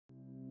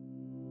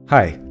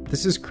Hi,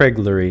 this is Craig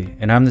Lurie,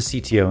 and I'm the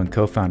CTO and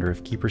co-founder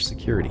of Keeper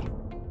Security.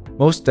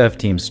 Most dev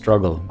teams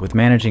struggle with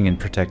managing and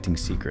protecting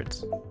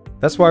secrets.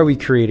 That's why we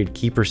created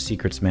Keeper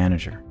Secrets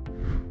Manager.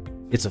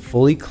 It's a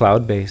fully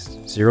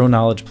cloud-based,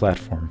 zero-knowledge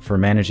platform for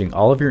managing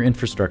all of your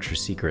infrastructure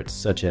secrets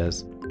such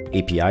as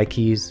API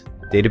keys,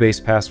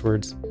 database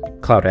passwords,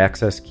 cloud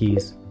access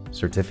keys,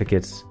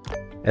 certificates,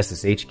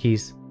 SSH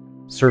keys,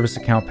 service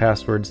account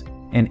passwords,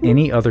 and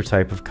any other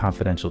type of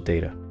confidential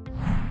data.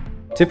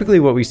 Typically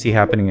what we see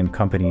happening in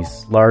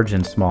companies, large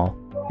and small,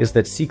 is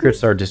that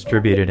secrets are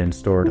distributed and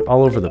stored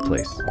all over the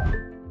place.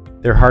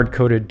 They're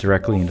hard-coded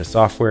directly into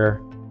software,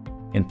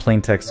 in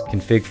plaintext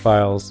config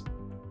files,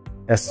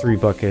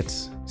 S3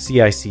 buckets,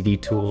 CI/CD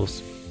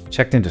tools,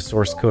 checked into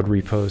source code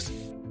repos,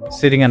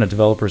 sitting on a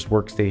developer's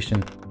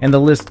workstation, and the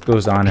list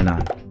goes on and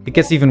on. It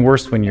gets even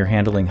worse when you're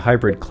handling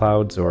hybrid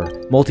clouds or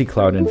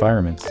multi-cloud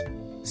environments.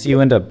 So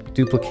you end up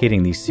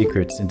duplicating these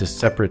secrets into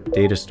separate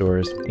data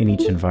stores in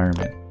each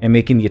environment, and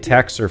making the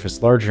attack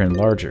surface larger and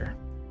larger.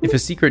 If a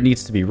secret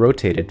needs to be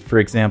rotated, for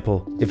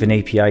example, if an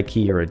API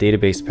key or a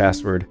database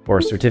password or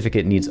a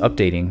certificate needs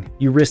updating,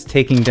 you risk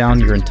taking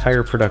down your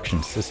entire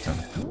production system.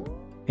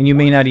 And you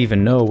may not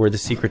even know where the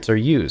secrets are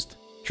used.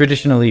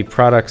 Traditionally,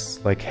 products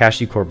like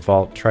HashiCorp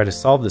Vault try to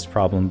solve this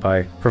problem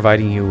by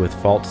providing you with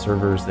vault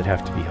servers that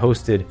have to be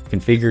hosted,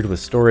 configured with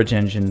storage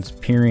engines,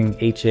 peering,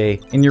 HA,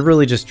 and you're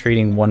really just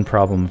trading one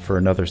problem for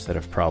another set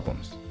of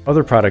problems.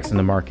 Other products in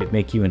the market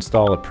make you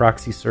install a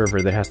proxy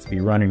server that has to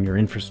be run in your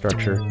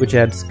infrastructure, which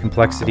adds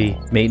complexity,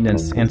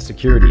 maintenance, and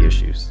security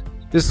issues.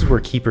 This is where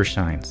Keeper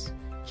shines.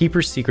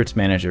 Keeper Secrets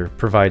Manager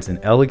provides an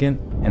elegant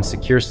and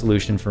secure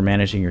solution for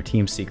managing your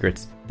team's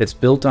secrets that's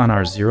built on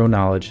our zero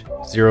knowledge,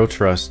 zero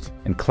trust,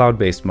 and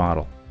cloud-based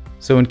model.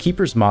 So in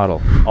Keeper's model,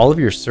 all of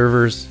your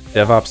servers,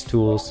 DevOps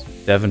tools,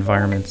 dev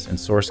environments, and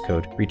source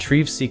code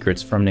retrieve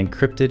secrets from an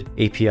encrypted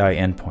API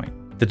endpoint.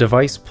 The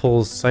device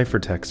pulls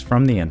ciphertext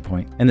from the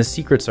endpoint, and the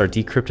secrets are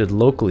decrypted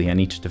locally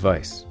on each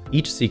device.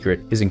 Each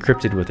secret is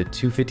encrypted with a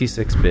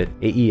 256-bit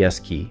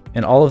AES key,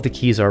 and all of the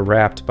keys are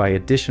wrapped by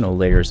additional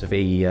layers of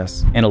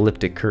AES and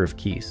elliptic curve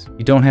keys.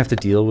 You don't have to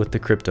deal with the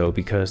crypto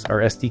because our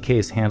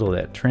SDKs handle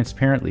that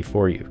transparently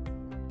for you.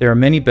 There are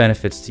many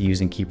benefits to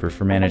using Keeper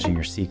for managing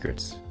your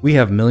secrets. We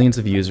have millions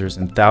of users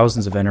and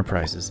thousands of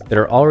enterprises that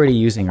are already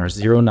using our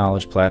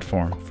zero-knowledge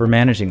platform for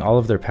managing all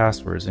of their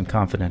passwords and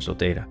confidential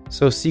data.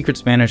 So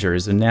Secrets Manager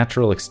is a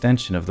natural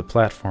extension of the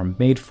platform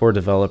made for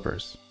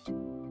developers.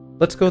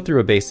 Let's go through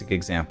a basic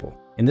example.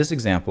 In this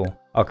example,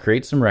 I'll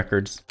create some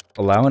records,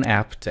 allow an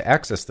app to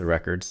access the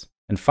records,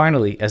 and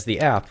finally, as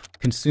the app,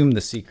 consume the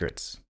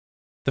secrets.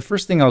 The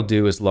first thing I'll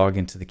do is log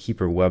into the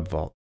Keeper Web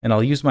Vault, and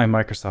I'll use my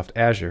Microsoft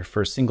Azure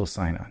for a single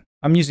sign-on.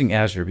 I'm using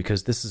Azure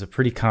because this is a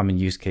pretty common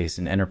use case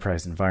in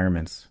enterprise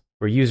environments,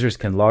 where users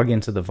can log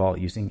into the Vault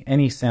using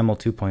any SAML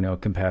 2.0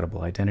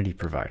 compatible identity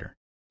provider.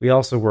 We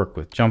also work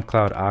with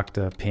JumpCloud,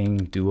 Okta, Ping,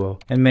 Duo,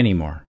 and many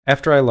more.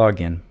 After I log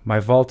in,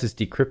 my Vault is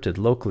decrypted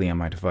locally on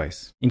my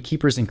device. In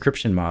Keeper's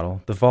encryption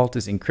model, the Vault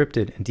is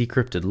encrypted and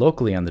decrypted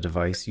locally on the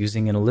device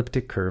using an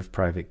elliptic curve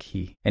private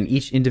key, and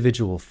each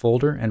individual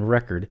folder and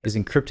record is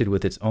encrypted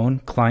with its own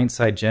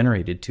client-side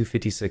generated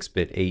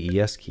 256-bit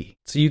AES key.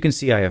 So you can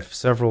see I have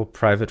several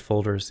private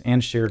folders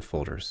and shared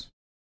folders.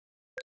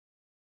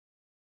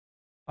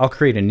 I'll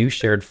create a new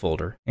shared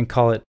folder and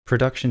call it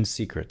Production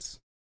Secrets.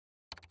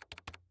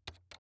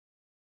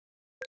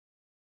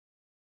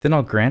 Then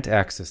I'll grant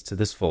access to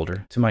this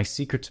folder to my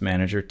Secrets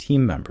Manager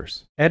team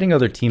members. Adding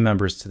other team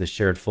members to the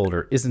shared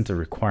folder isn't a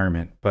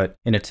requirement, but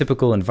in a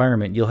typical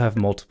environment, you'll have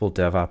multiple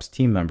DevOps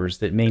team members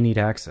that may need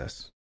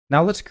access.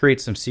 Now let's create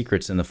some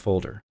secrets in the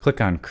folder. Click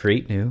on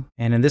Create New,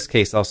 and in this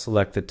case, I'll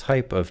select the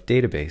type of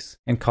database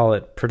and call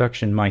it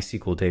Production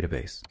MySQL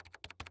Database.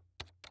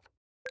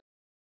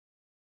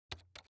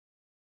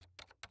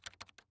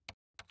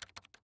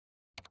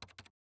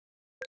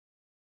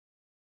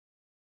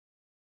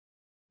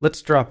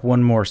 Let's drop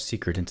one more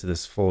secret into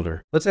this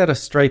folder. Let's add a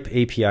Stripe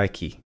API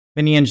key.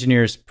 Many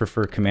engineers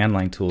prefer command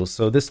line tools,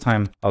 so this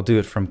time I'll do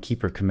it from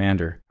Keeper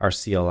Commander, our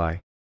CLI.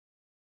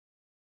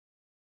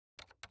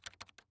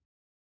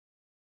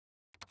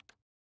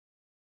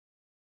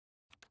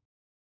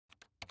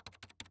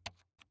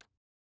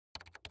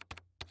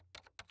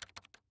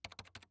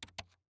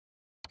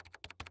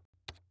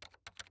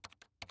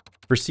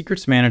 For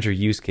Secrets Manager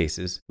use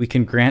cases, we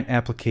can grant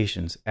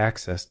applications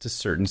access to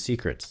certain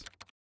secrets.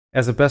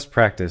 As a best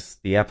practice,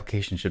 the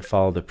application should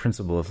follow the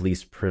principle of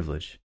least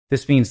privilege.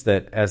 This means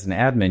that as an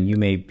admin, you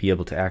may be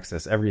able to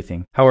access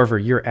everything. However,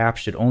 your app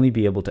should only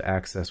be able to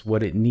access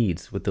what it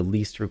needs with the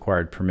least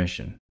required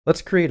permission.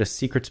 Let's create a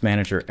Secrets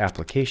Manager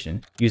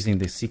application using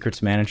the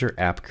Secrets Manager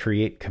app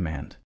create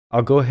command.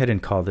 I'll go ahead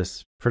and call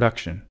this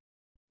Production.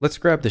 Let's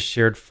grab the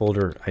shared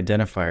folder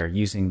identifier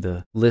using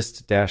the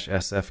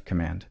list-sf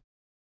command.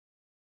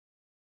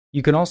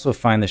 You can also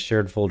find the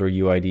shared folder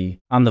UID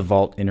on the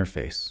Vault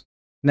interface.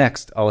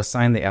 Next, I'll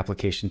assign the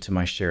application to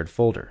my shared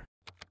folder.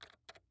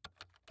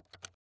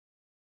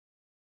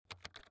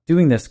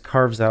 Doing this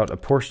carves out a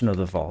portion of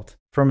the vault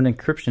from an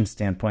encryption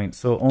standpoint,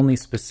 so only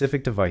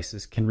specific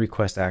devices can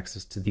request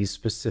access to these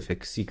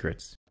specific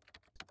secrets.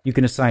 You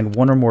can assign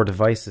one or more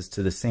devices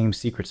to the same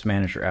Secrets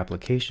Manager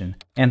application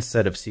and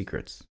set of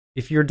secrets.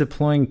 If you're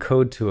deploying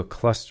code to a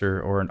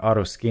cluster or an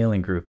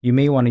auto-scaling group, you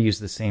may want to use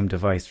the same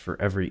device for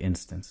every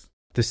instance.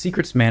 The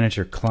Secrets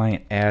Manager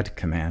client add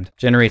command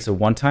generates a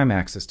one-time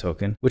access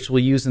token, which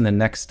we'll use in the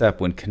next step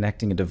when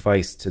connecting a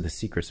device to the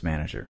Secrets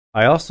Manager.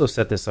 I also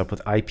set this up with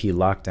IP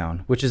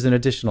lockdown, which is an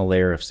additional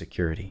layer of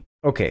security.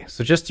 Okay,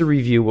 so just to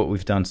review what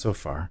we've done so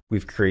far,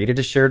 we've created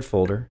a shared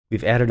folder,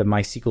 we've added a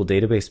MySQL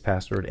database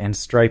password and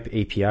Stripe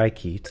API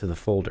key to the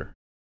folder.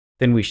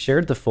 Then we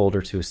shared the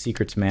folder to a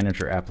Secrets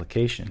Manager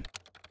application.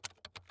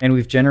 And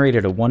we've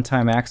generated a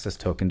one-time access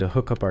token to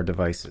hook up our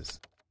devices.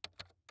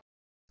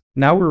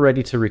 Now we're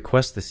ready to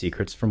request the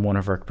secrets from one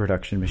of our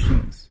production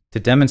machines. To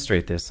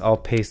demonstrate this, I'll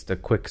paste a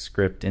quick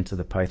script into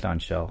the Python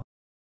shell.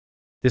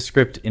 This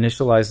script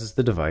initializes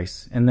the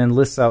device and then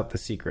lists out the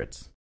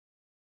secrets.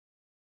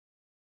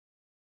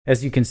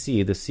 As you can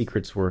see, the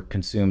secrets were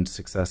consumed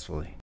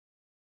successfully.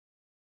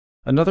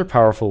 Another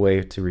powerful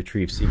way to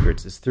retrieve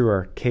secrets is through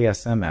our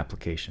KSM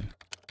application.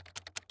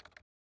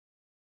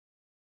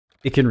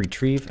 It can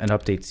retrieve and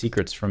update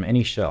secrets from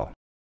any shell.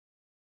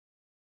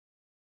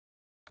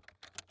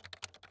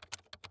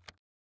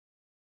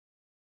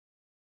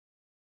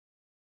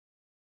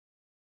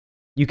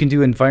 You can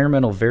do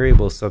environmental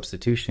variable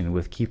substitution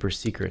with Keeper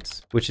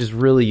Secrets, which is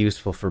really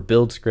useful for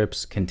build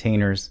scripts,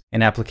 containers,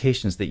 and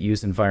applications that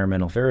use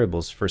environmental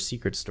variables for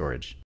secret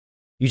storage.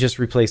 You just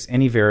replace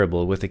any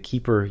variable with a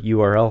Keeper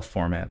URL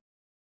format,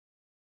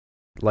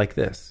 like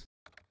this.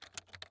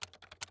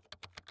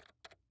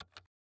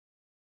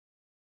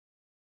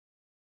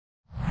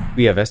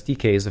 We have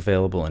SDKs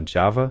available in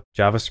Java,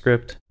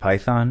 JavaScript,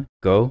 Python,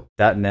 Go,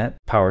 .NET,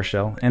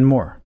 PowerShell, and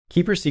more.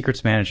 Keeper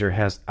Secrets Manager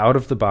has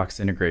out-of-the-box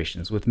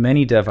integrations with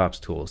many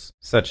DevOps tools,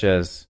 such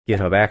as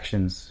GitHub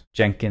Actions,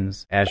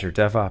 Jenkins, Azure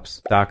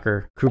DevOps,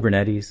 Docker,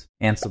 Kubernetes,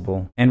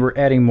 Ansible, and we're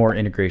adding more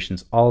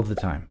integrations all of the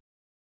time.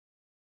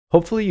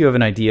 Hopefully you have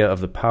an idea of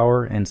the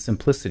power and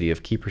simplicity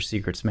of Keeper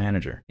Secrets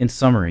Manager. In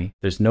summary,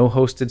 there's no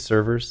hosted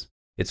servers,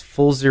 it's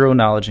full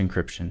zero-knowledge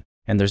encryption,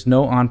 and there's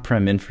no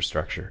on-prem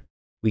infrastructure.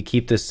 We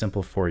keep this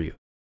simple for you.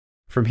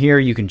 From here,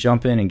 you can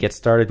jump in and get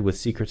started with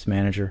Secrets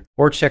Manager,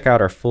 or check out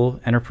our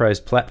full enterprise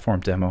platform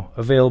demo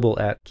available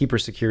at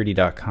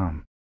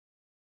keepersecurity.com.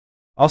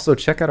 Also,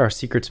 check out our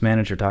Secrets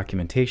Manager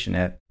documentation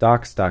at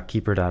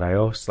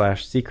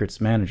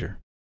docs.keeper.io/secretsmanager.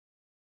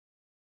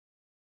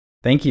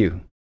 Thank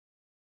you.